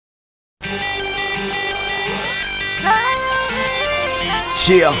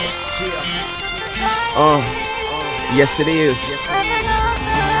Yeah. Yes it is.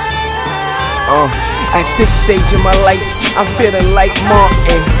 At this stage in my life, I'm feeling like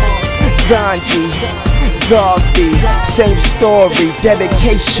Martin, Gandhi, Garvey, same story,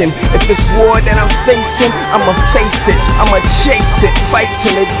 dedication. If it's war that I'm facing, I'ma face it, I'ma chase it, fight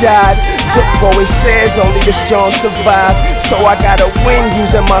till it dies. Zook always says only the strong survive, so I gotta win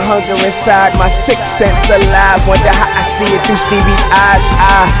using my hunger inside, my sixth sense alive. Wonder how I see it through Stevie's eyes.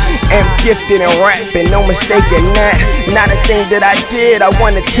 I am gifted in rapping, no mistaking that. Not a thing that I did, I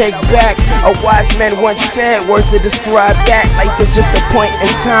wanna take back. A wise man once said, words to describe that. Life is just a point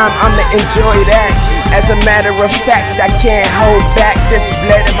in time, I'ma enjoy that. As a matter of fact, I can't hold back. This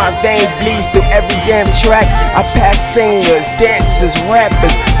blood in my veins bleeds through every damn track. I pass singers, dancers,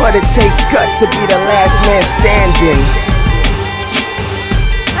 rappers, but it takes guts to be the last man standing.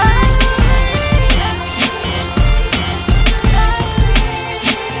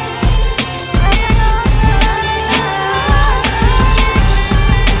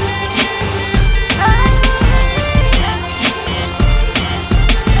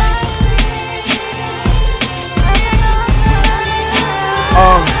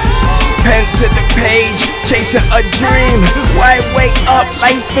 Pen to the page, chasing a dream. Why wake up?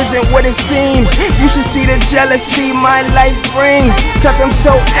 Life isn't what it seems. You should see the jealousy my life brings, cause I'm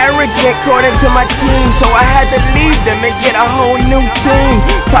so arrogant according to my team. So I had to leave them and get a whole new team.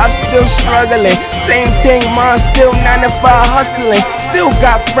 Pop's still struggling, same thing, mom still 9 to 5 hustling. Still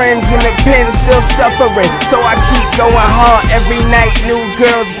got friends in the pen, still suffering. So I keep going hard every night. New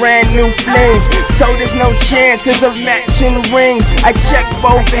girls, brand new flings. So there's no chances of matching rings. I check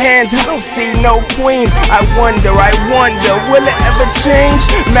both hands, I don't see no queens. I wonder, will it ever change?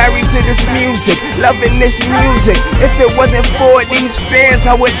 Married to this music, loving this music. If it wasn't for these fans,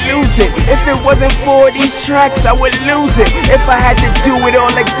 I would lose it. If it wasn't for these tracks, I would lose it. If I had to do it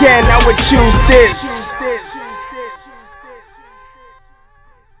all again, I would choose this.